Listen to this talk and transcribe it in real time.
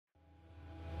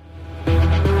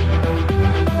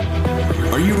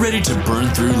ready to burn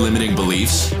through limiting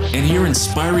beliefs and hear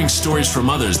inspiring stories from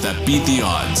others that beat the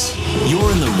odds?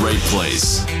 You're in the right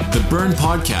place. The Burn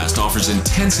Podcast offers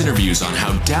intense interviews on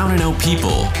how down-and-out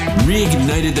people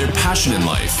reignited their passion in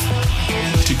life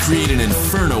to create an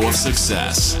inferno of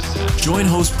success. Join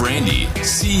host Brandy,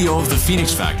 CEO of The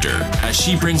Phoenix Factor, as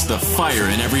she brings the fire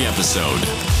in every episode.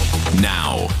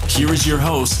 Now, here is your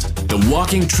host, the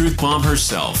walking truth bomb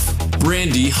herself,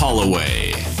 Brandy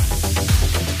Holloway.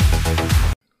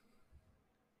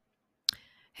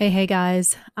 Hey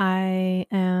guys, I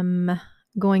am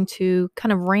going to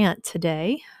kind of rant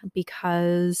today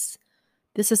because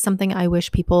this is something I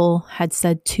wish people had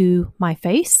said to my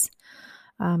face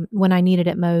when I needed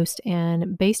it most.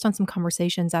 And based on some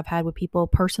conversations I've had with people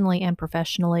personally and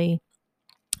professionally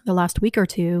the last week or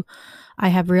two, I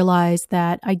have realized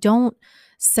that I don't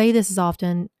say this as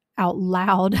often out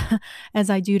loud as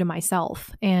I do to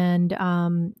myself. And,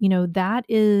 that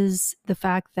is the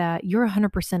fact that you're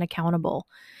 100% accountable.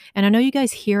 And I know you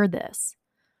guys hear this,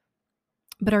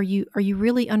 but are you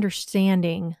really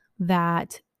understanding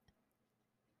that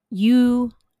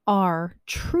you are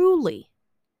truly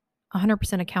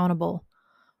 100% accountable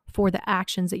for the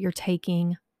actions that you're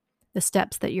taking, the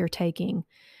steps that you're taking?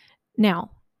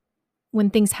 Now, when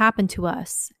things happen to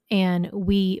us and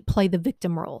we play the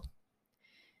victim role,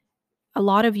 a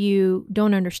lot of you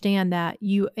don't understand that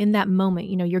you, in that moment,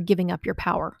 you're giving up your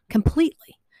power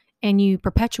completely and you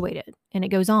perpetuate it and it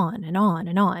goes on and on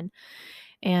and on.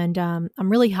 And I'm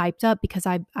really hyped up because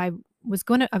I was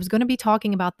going to be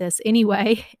talking about this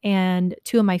anyway. And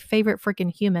two of my favorite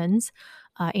freaking humans,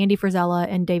 Andy Frisella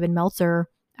and David Meltzer,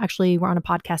 actually were on a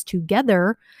podcast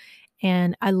together.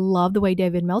 And I love the way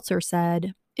David Meltzer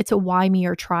said, it's a why me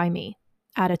or try me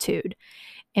attitude.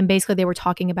 And basically they were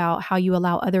talking about how you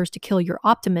allow others to kill your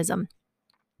optimism.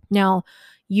 Now,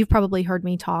 you've probably heard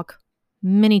me talk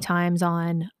many times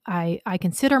on, I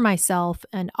consider myself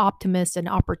an optimist and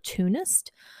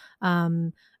opportunist.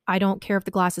 I don't care if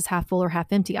the glass is half full or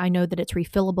half empty. I know that it's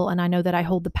refillable and I know that I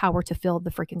hold the power to fill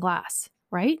the freaking glass,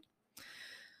 right?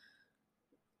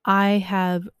 I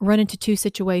have run into three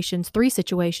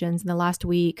situations in the last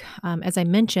week, as I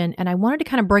mentioned, and I wanted to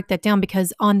kind of break that down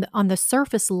because on the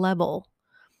surface level,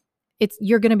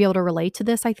 you're going to be able to relate to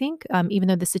this, I think, even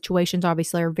though the situations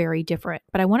obviously are very different.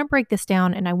 But I want to break this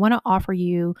down and I want to offer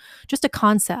you just a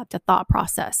concept, a thought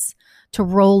process to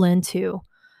roll into,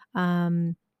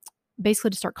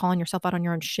 basically to start calling yourself out on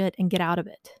your own shit and get out of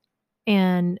it.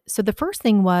 And so the first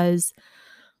thing was,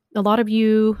 a lot of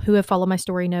you who have followed my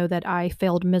story know that I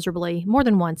failed miserably more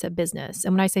than once at business.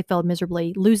 And when I say failed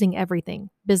miserably, losing everything,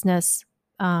 business,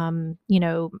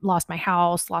 lost my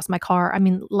house, lost my car. I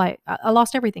mean, I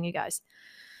lost everything, you guys,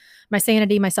 my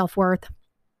sanity, my self-worth.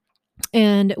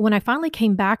 And when I finally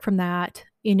came back from that,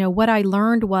 what I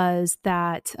learned was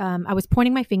that I was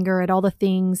pointing my finger at all the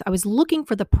things. I was looking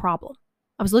for the problem.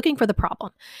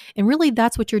 And really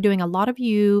that's what you're doing. A lot of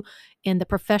you in the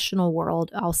professional world,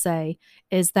 I'll say,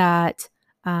 is that,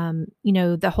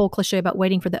 the whole cliche about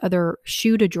waiting for the other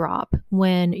shoe to drop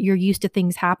when you're used to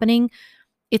things happening.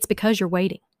 It's because you're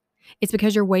waiting. It's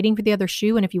because you're waiting for the other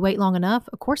shoe. And if you wait long enough,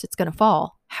 of course it's going to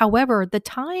fall. However, the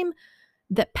time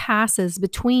that passes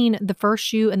between the first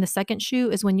shoe and the second shoe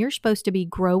is when you're supposed to be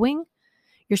growing.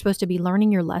 You're supposed to be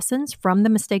learning your lessons from the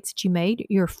mistakes that you made.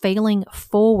 You're failing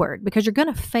forward because you're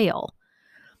going to fail.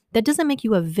 That doesn't make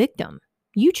you a victim.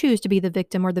 You choose to be the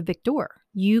victim or the victor.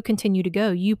 You continue to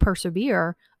go. You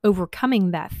persevere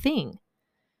overcoming that thing.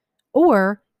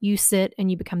 Or you sit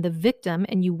and you become the victim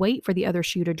and you wait for the other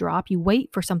shoe to drop. You wait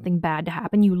for something bad to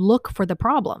happen. You look for the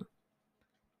problem.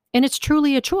 And it's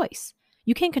truly a choice.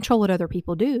 You can't control what other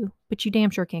people do, but you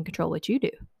damn sure can't control what you do.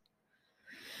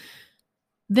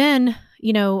 Then,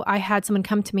 I had someone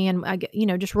come to me and,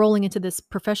 just rolling into this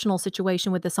professional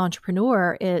situation with this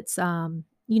entrepreneur. It's,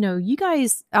 you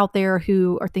guys out there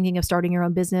who are thinking of starting your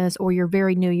own business or you're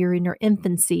very new, you're in your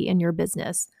infancy in your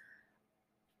business.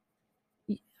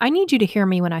 I need you to hear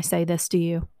me when I say this to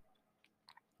you.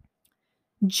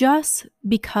 Just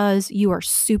because you are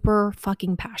super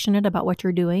fucking passionate about what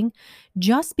you're doing,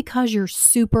 just because you're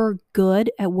super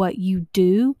good at what you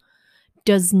do,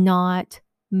 does not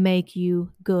make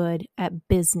you good at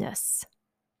business.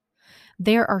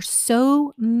 There are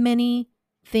so many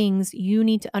things you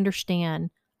need to understand,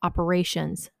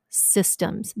 operations,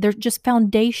 systems. They're just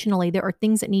foundationally, there are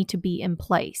things that need to be in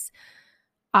place.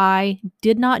 I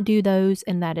did not do those,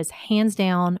 and that is hands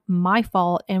down my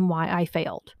fault and why I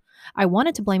failed. I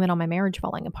wanted to blame it on my marriage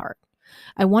falling apart.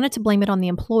 I wanted to blame it on the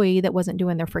employee that wasn't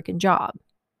doing their freaking job.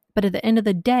 But at the end of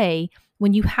the day,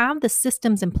 when you have the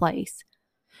systems in place,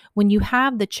 when you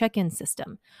have the check-in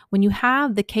system, when you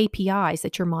have the KPIs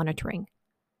that you're monitoring,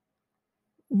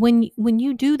 when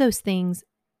you do those things,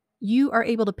 you are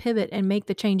able to pivot and make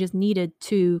the changes needed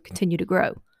to continue to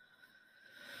grow.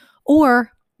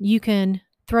 Or you can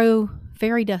throw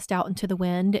fairy dust out into the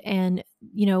wind and,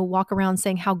 walk around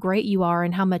saying how great you are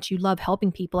and how much you love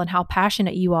helping people and how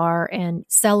passionate you are and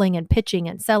selling and pitching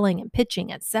and selling and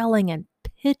pitching and selling and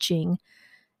pitching,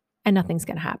 and nothing's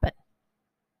going to happen.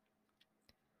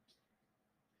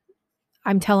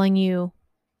 I'm telling you,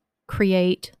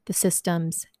 create the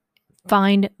systems,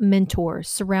 find mentors,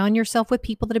 surround yourself with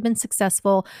people that have been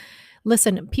successful.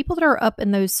 Listen, people that are up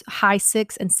in those high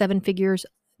 6 and 7 figures,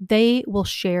 they will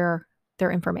share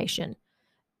their information.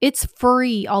 It's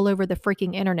free all over the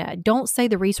freaking internet. Don't say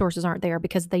the resources aren't there,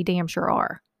 because they damn sure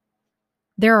are.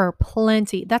 There are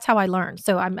plenty. That's how I learned.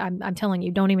 So I'm telling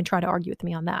you, don't even try to argue with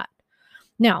me on that.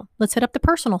 Now, let's hit up the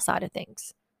personal side of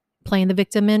things. Playing the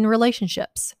victim in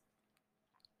relationships,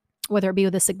 whether it be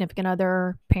with a significant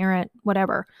other, parent,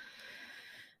 whatever.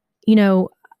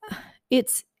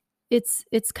 It's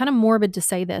kind of morbid to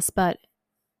say this, but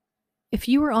if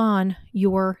you were on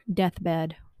your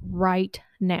deathbed right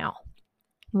now,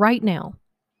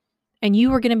 and you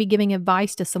were going to be giving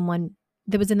advice to someone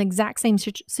that was in the exact same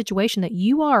situation that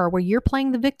you are, where you're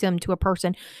playing the victim to a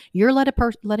person, you're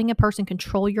letting a person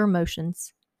control your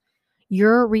emotions,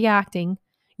 you're reacting,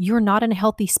 you're not in a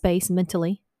healthy space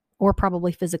mentally, or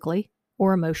probably physically,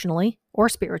 or emotionally, or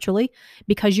spiritually,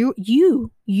 because you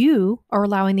are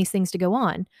allowing these things to go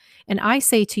on. And I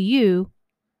say to you,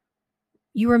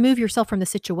 you remove yourself from the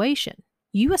situation.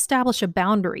 You establish a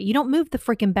boundary. You don't move the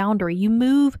freaking boundary. You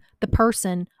move the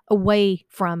person away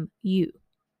from you.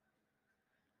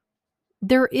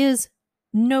 There is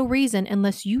no reason,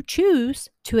 unless you choose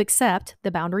to accept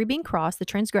the boundary being crossed, the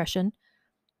transgression,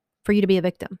 for you to be a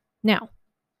victim. Now,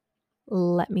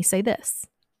 let me say this,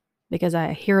 because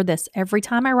I hear this every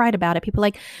time I write about it. People are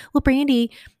like, well,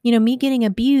 Brandy, me getting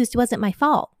abused wasn't my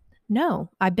fault. No,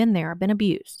 I've been there. I've been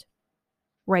abused,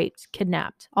 raped,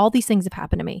 kidnapped. All these things have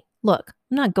happened to me. Look,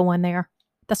 I'm not going there.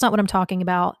 That's not what I'm talking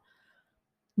about.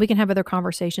 We can have other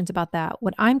conversations about that.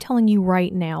 What I'm telling you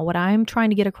right now, what I'm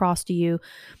trying to get across to you,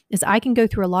 is I can go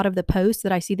through a lot of the posts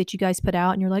that I see that you guys put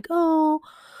out, and you're like, oh,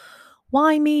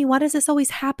 why me? Why does this always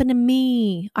happen to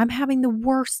me? I'm having the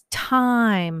worst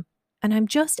time. And I'm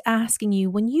just asking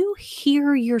you, when you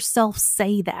hear yourself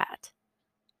say that,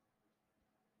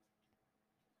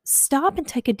 stop and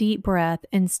take a deep breath.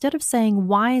 Instead of saying,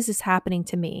 why is this happening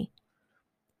to me?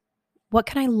 What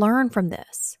can I learn from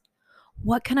this?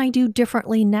 What can I do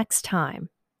differently next time?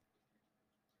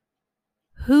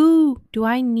 Who do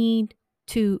I need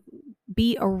to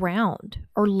be around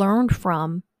or learn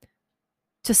from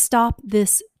to stop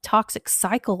this toxic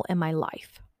cycle in my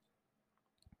life?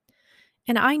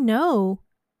 And I know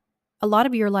a lot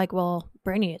of you are like, well,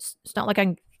 Brandy, it's not like I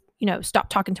can, stop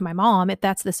talking to my mom if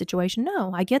that's the situation.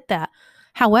 No, I get that.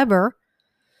 However,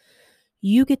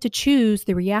 you get to choose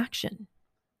the reaction.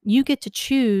 You get to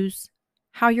choose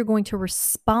how you're going to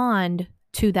respond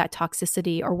to that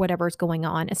toxicity or whatever is going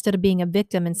on, instead of being a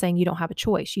victim and saying you don't have a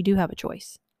choice. You do have a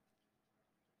choice.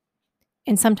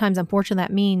 And sometimes, unfortunately,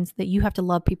 that means that you have to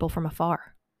love people from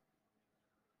afar.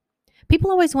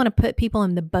 People always want to put people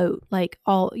in the boat, like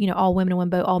all women in one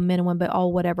boat, all men in one boat,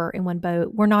 all whatever in one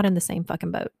boat. We're not in the same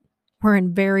fucking boat. We're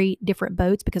in very different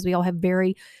boats because we all have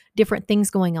very different things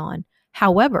going on.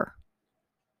 However,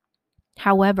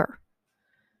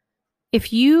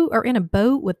 if you are in a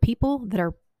boat with people that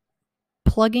are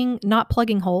not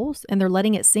plugging holes and they're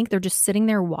letting it sink, they're just sitting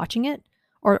there watching it,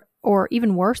 or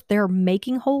even worse, they're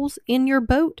making holes in your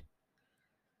boat,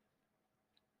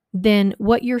 then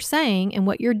what you're saying and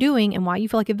what you're doing and why you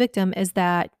feel like a victim is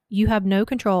that you have no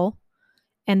control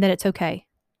and that it's okay.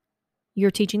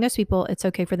 You're teaching those people it's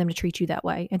okay for them to treat you that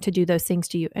way and to do those things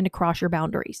to you and to cross your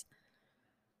boundaries.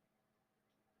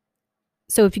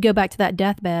 So if you go back to that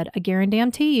deathbed, I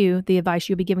guarantee you the advice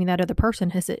you'll be giving that other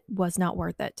person is it was not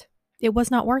worth it. It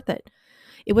was not worth it.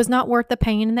 It was not worth the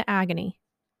pain and the agony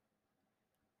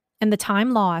and the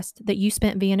time lost that you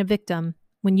spent being a victim,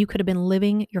 when you could have been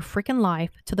living your freaking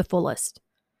life to the fullest,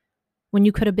 when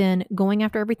you could have been going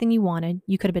after everything you wanted,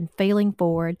 you could have been failing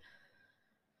forward,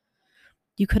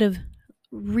 you could have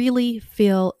really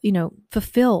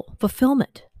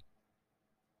fulfillment.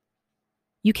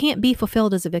 You can't be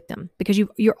fulfilled as a victim because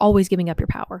you're always giving up your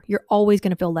power. You're always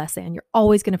going to feel less than. You're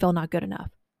always going to feel not good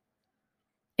enough.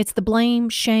 It's the blame,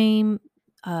 shame,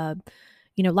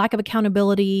 lack of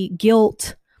accountability,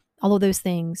 guilt, all of those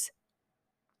things.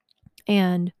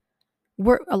 And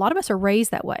a lot of us are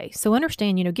raised that way. So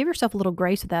understand, give yourself a little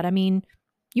grace with that. I mean,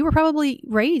 You were probably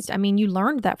raised, you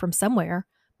learned that from somewhere,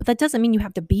 but that doesn't mean you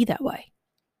have to be that way.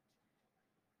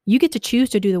 You get to choose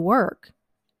to do the work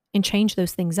and change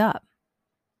those things up.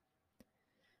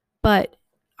 But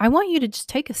I want you to just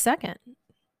take a second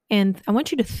and I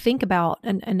want you to think about,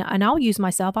 and I'll use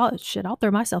myself, I'll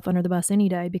throw myself under the bus any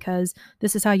day because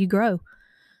this is how you grow.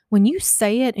 When you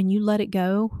say it and you let it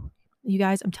go, you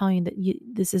guys, I'm telling you that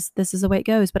this is the way it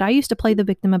goes. But I used to play the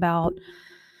victim about,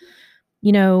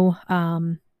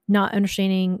 not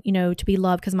understanding, to be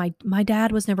loved because my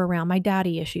dad was never around, my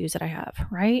daddy issues that I have,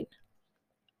 right?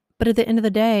 But at the end of the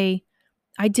day,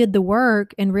 I did the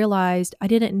work and realized I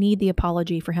didn't need the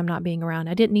apology for him not being around.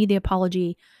 I didn't need the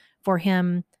apology for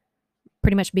him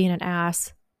pretty much being an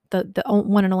ass, the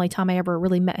one and only time I ever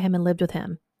really met him and lived with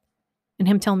him. And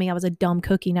him telling me I was a dumb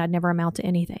cookie and I'd never amount to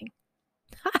anything.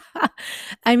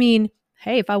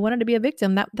 Hey, if I wanted to be a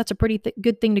victim, that's a pretty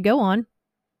good thing to go on.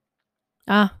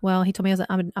 Well, he told me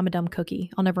I'm a dumb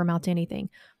cookie. I'll never amount to anything.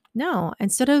 No,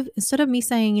 instead of me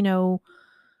saying,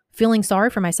 feeling sorry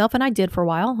for myself, and I did for a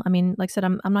while. Like I said,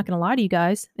 I'm not going to lie to you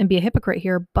guys and be a hypocrite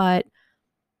here, but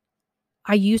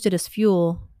I used it as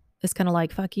fuel. It's kind of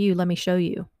like, fuck you. Let me show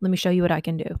you what I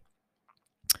can do.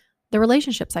 The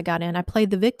relationships I got in, I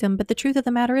played the victim, but the truth of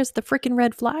the matter is the freaking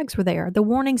red flags were there. The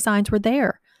warning signs were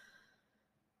there.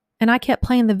 And I kept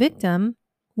playing the victim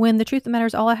when the truth of the matter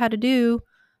is all I had to do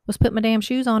was put my damn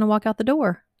shoes on and walk out the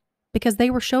door because they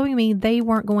were showing me they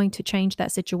weren't going to change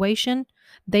that situation.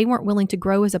 They weren't willing to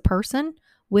grow as a person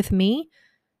with me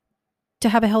to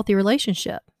have a healthy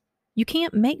relationship. You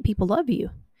can't make people love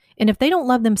you. And if they don't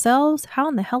love themselves, how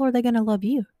in the hell are they going to love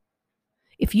you?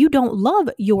 If you don't love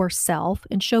yourself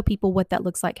and show people what that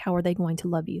looks like, how are they going to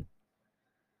love you?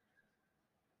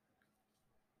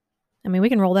 We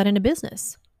can roll that into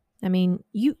business.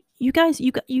 You guys,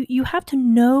 you have to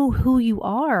know who you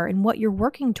are and what you're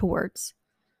working towards.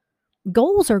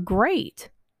 Goals are great,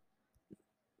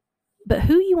 but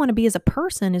who you want to be as a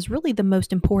person is really the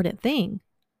most important thing.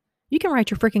 You can write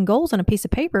your freaking goals on a piece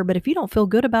of paper, but if you don't feel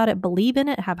good about it, believe in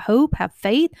it, have hope, have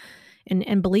faith,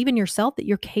 and believe in yourself that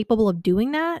you're capable of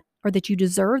doing that or that you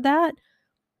deserve that,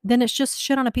 then it's just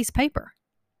shit on a piece of paper.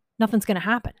 Nothing's going to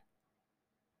happen.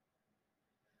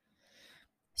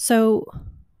 So,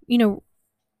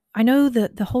 I know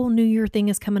that the whole New Year thing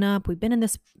is coming up. We've been in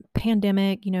this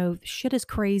pandemic, shit is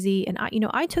crazy. And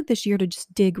I took this year to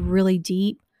just dig really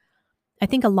deep. I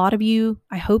think a lot of you,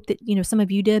 I hope that, some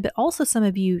of you did, but also some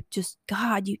of you just,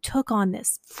 God, you took on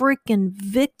this freaking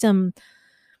victim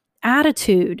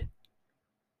attitude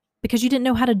because you didn't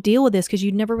know how to deal with this because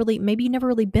maybe you never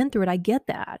really been through it. I get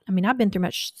that. I've been through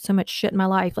so much shit in my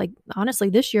life. Like, honestly,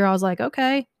 this year I was like,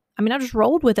 okay. I just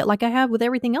rolled with it like I have with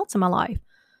everything else in my life.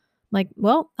 Like,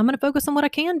 well, I'm going to focus on what I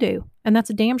can do. And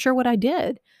that's damn sure what I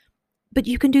did. But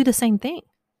you can do the same thing.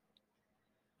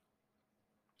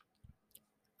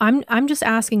 I'm just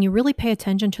asking you really pay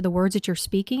attention to the words that you're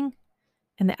speaking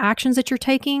and the actions that you're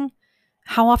taking,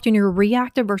 how often you're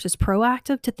reactive versus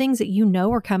proactive to things that you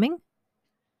know are coming.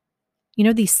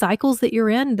 These cycles that you're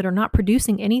in that are not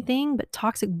producing anything but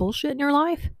toxic bullshit in your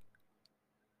life.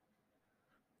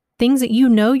 Things that you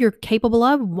know you're capable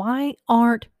of, why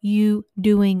aren't you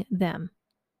doing them?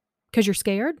 Because you're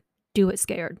scared? Do it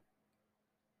scared.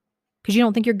 Because you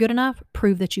don't think you're good enough?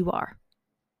 Prove that you are.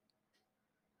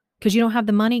 Because you don't have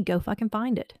the money? Go fucking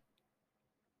find it.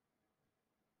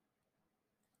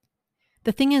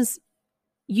 The thing is,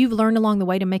 you've learned along the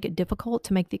way to make it difficult,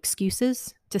 to make the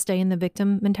excuses, to stay in the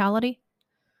victim mentality.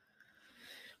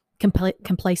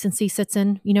 Complacency sits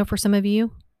in, for some of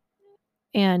you.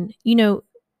 And,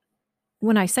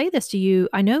 when I say this to you,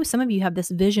 I know some of you have this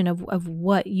vision of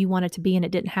what you want it to be and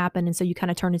it didn't happen. And so you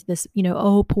kind of turn into this,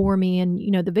 oh, poor me and,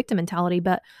 the victim mentality.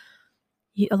 But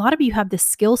a lot of you have this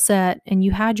skill set and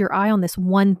you had your eye on this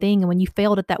one thing. And when you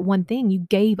failed at that one thing, you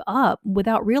gave up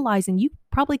without realizing you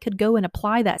probably could go and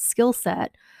apply that skill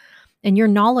set and your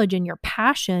knowledge and your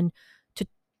passion to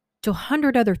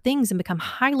 100 other things and become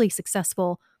highly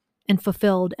successful and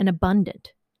fulfilled and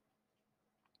abundant.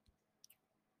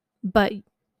 But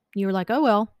you're like, oh,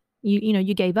 well,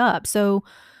 you gave up. So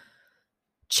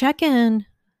check in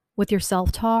with your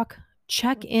self-talk,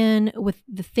 check in with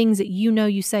the things that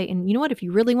you say. And you know what? If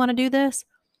you really want to do this,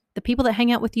 the people that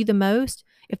hang out with you the most,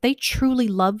 if they truly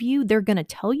love you, they're going to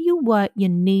tell you what you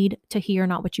need to hear,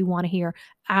 not what you want to hear.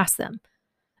 Ask them.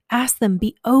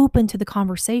 Be open to the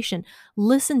conversation.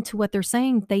 Listen to what they're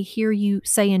saying. They hear you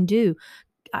say and do.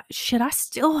 I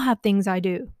still have things I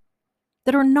do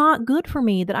that are not good for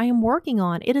me that I am working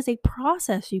on. It is a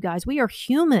process, you guys. We are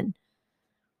human.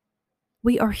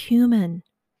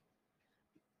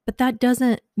 But that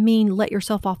doesn't mean let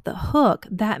yourself off the hook.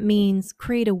 That means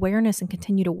create awareness and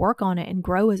continue to work on it and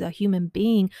grow as a human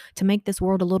being to make this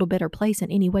world a little better place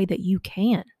in any way that you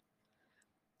can.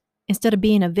 Instead of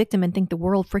being a victim and think the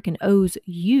world freaking owes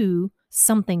you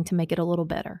something to make it a little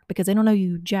better, because they don't owe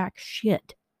you jack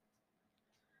shit.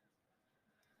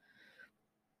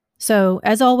 So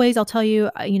as always, I'll tell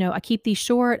you, I keep these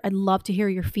short. I'd love to hear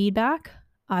your feedback.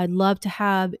 I'd love to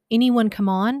have anyone come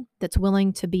on that's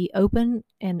willing to be open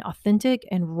and authentic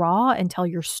and raw and tell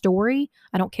your story.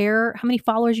 I don't care how many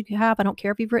followers you have. I don't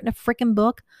care if you've written a freaking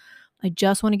book. I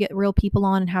just want to get real people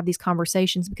on and have these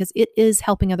conversations because it is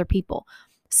helping other people.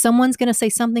 Someone's going to say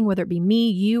something, whether it be me,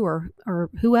 you, or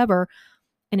whoever,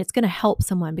 and it's going to help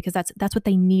someone because that's what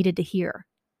they needed to hear.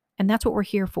 And that's what we're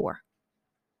here for.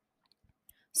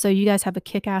 So you guys have a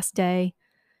kick-ass day,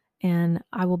 and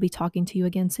I will be talking to you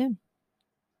again soon.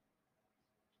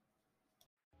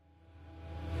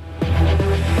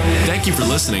 Thank you for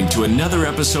listening to another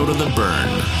episode of The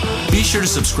Burn. Be sure to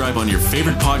subscribe on your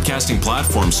favorite podcasting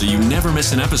platform so you never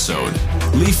miss an episode.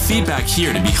 Leave feedback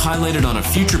here to be highlighted on a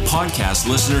future podcast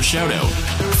listener shoutout.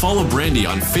 Follow Brandy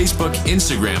on Facebook,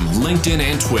 Instagram, LinkedIn,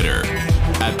 and Twitter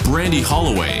at Brandy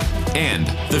Holloway and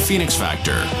The Phoenix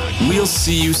Factor. We'll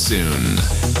see you soon.